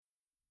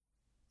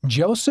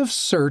Joseph's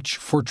Search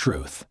for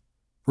Truth,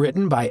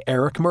 written by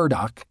Eric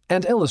Murdoch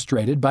and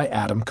illustrated by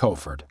Adam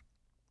Coford.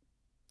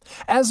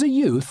 As a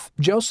youth,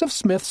 Joseph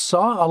Smith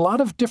saw a lot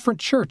of different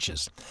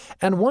churches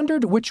and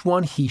wondered which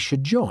one he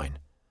should join.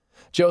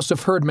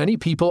 Joseph heard many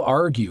people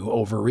argue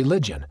over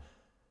religion.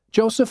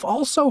 Joseph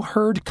also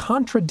heard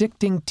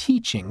contradicting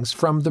teachings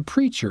from the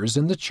preachers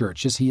in the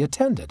churches he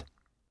attended.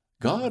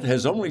 God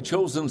has only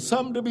chosen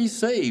some to be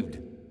saved.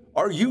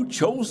 Are you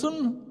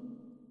chosen?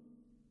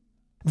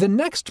 The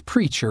next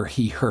preacher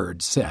he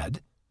heard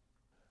said,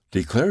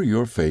 Declare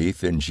your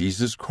faith in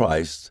Jesus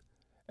Christ,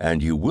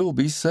 and you will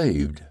be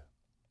saved.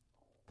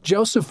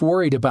 Joseph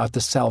worried about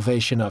the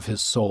salvation of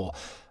his soul,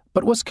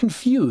 but was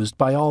confused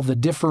by all the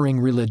differing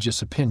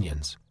religious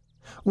opinions.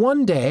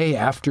 One day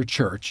after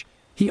church,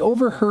 he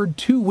overheard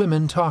two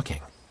women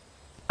talking.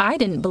 I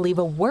didn't believe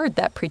a word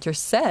that preacher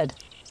said.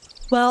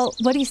 Well,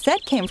 what he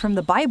said came from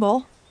the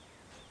Bible.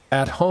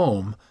 At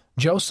home,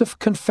 Joseph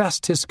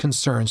confessed his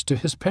concerns to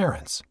his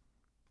parents.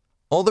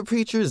 All the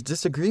preachers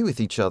disagree with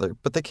each other,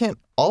 but they can't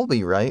all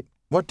be right.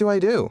 What do I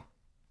do?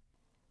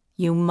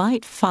 You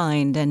might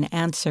find an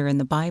answer in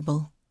the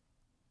Bible.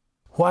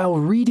 While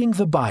reading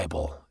the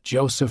Bible,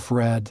 Joseph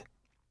read,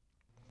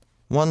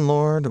 One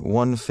Lord,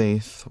 one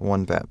faith,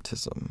 one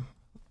baptism.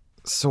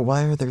 So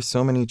why are there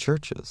so many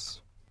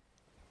churches?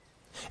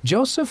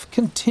 Joseph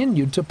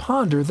continued to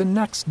ponder the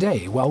next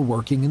day while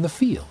working in the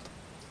field.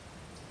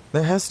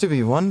 There has to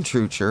be one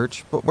true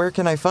church, but where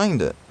can I find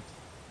it?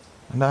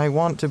 And I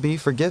want to be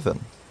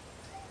forgiven.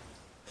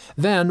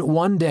 Then,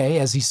 one day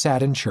as he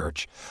sat in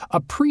church, a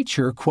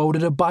preacher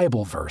quoted a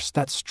Bible verse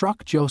that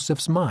struck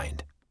Joseph's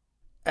mind.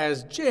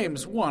 As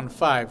James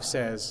 1:5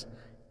 says,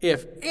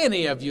 If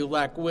any of you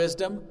lack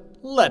wisdom,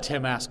 let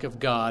him ask of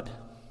God.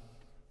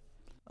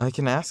 I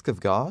can ask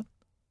of God?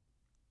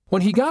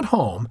 When he got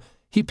home,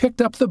 he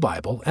picked up the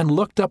Bible and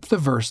looked up the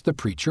verse the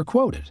preacher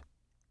quoted.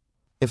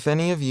 If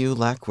any of you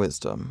lack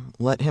wisdom,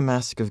 let him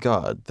ask of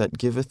God, that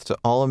giveth to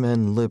all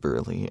men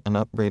liberally, and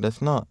upbraideth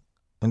not,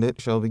 and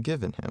it shall be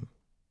given him.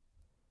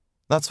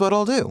 That's what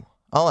I'll do.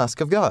 I'll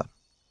ask of God.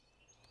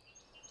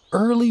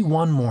 Early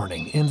one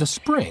morning in the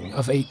spring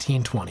of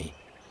 1820,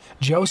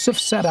 Joseph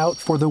set out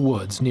for the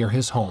woods near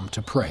his home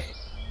to pray.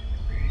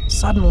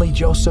 Suddenly,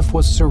 Joseph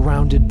was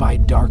surrounded by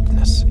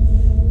darkness.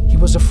 He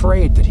was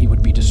afraid that he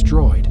would be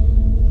destroyed,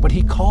 but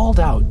he called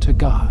out to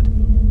God.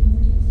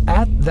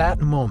 At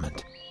that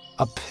moment,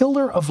 a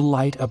pillar of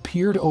light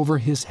appeared over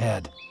his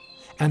head,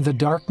 and the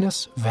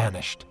darkness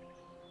vanished.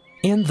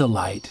 In the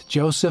light,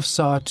 Joseph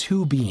saw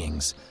two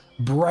beings,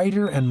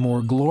 brighter and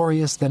more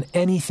glorious than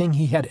anything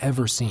he had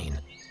ever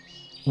seen.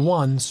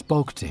 One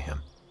spoke to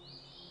him.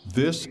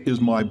 This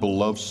is my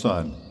beloved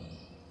Son.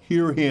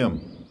 Hear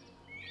him.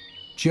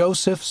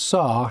 Joseph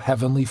saw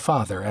Heavenly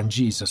Father and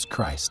Jesus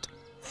Christ.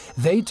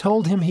 They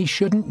told him he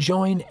shouldn't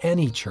join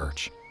any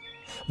church.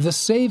 The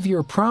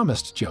Savior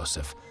promised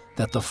Joseph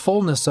that the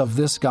fullness of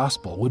this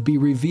gospel would be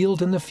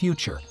revealed in the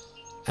future,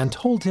 and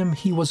told him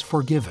he was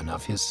forgiven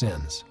of his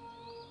sins.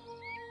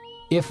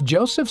 If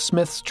Joseph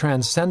Smith's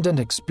transcendent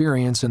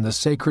experience in the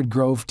sacred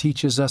grove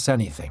teaches us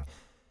anything,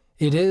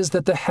 it is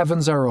that the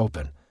heavens are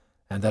open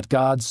and that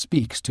God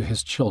speaks to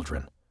his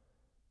children.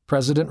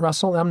 President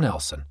Russell M.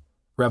 Nelson,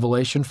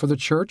 Revelation for the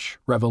Church,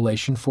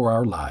 Revelation for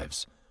Our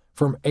Lives,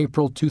 from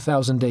April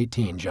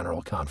 2018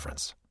 General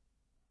Conference.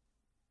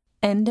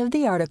 End of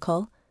the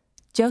article.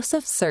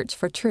 Joseph's Search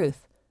for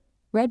Truth,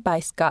 read by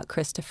Scott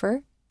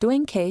Christopher,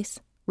 Dwayne Case,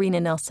 Rena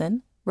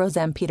Nelson,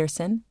 Roseanne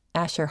Peterson,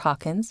 Asher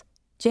Hawkins,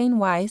 Jane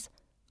Wise,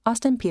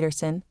 Austin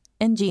Peterson,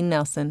 and Jean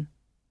Nelson.